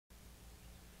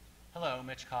Hello,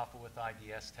 Mitch Koffel with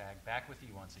idsTAG, back with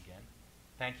you once again.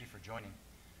 Thank you for joining.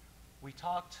 We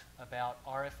talked about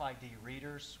RFID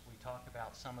readers. We talked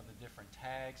about some of the different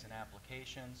tags and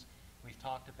applications. We've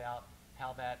talked about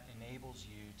how that enables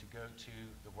you to go to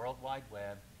the World Wide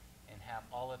Web and have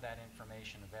all of that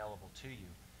information available to you.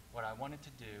 What I wanted to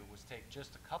do was take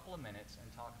just a couple of minutes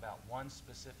and talk about one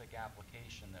specific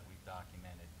application that we've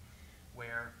documented,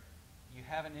 where you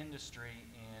have an industry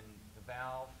in the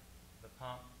valve, the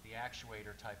pump, the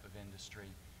actuator type of industry,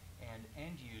 and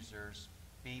end users,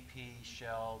 BP,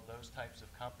 Shell, those types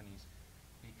of companies,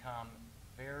 become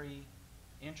very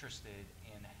interested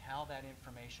in how that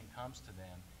information comes to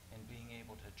them and being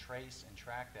able to trace and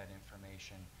track that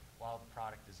information while the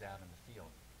product is out in the field.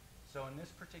 So in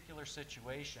this particular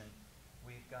situation,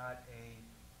 we've got a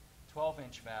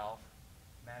 12-inch valve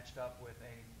matched up with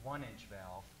a 1-inch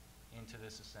valve into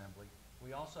this assembly.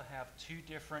 We also have two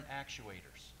different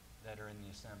actuators that are in the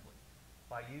assembly.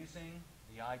 By using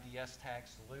the idsTAG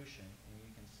solution, and you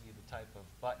can see the type of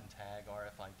button tag,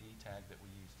 RFID tag that we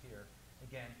used here,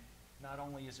 again, not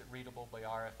only is it readable by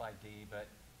RFID, but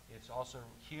it's also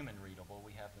human readable.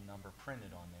 We have the number printed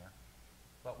on there.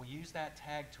 But we use that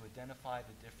tag to identify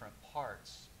the different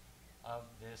parts of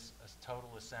this total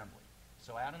assembly.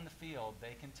 So out in the field,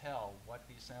 they can tell what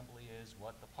the assembly is,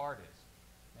 what the part is.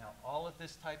 Now, all of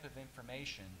this type of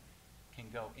information can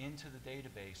go into the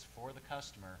database for the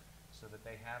customer so that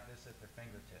they have this at their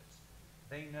fingertips.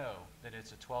 They know that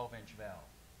it's a 12-inch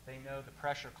valve. They know the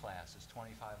pressure class is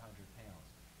 2,500 pounds.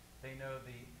 They know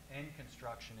the end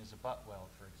construction is a butt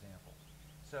weld, for example.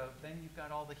 So then you've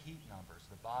got all the heat numbers,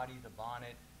 the body, the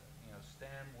bonnet,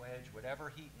 stem, wedge,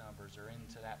 whatever heat numbers are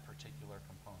into that particular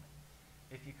component.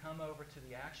 If you come over to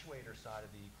the actuator side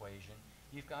of the equation,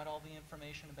 you've got all the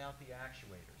information about the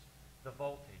actuators, the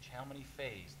voltage, how many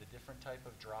phase, the different type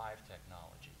of drive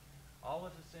technology. All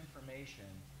of this information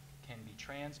can be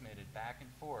transmitted back and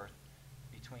forth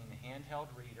between the handheld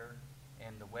reader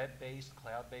and the web-based,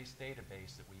 cloud-based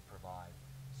database that we provide,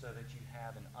 so that you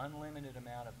have an unlimited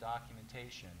amount of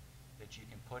documentation that you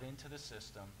can put into the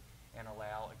system and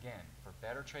allow, again, for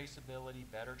better traceability,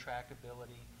 better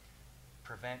trackability,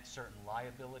 prevent certain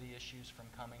liability issues from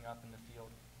coming up in the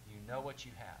field. You know what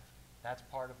you have. That's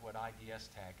part of what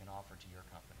idsTAG can offer to your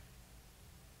company.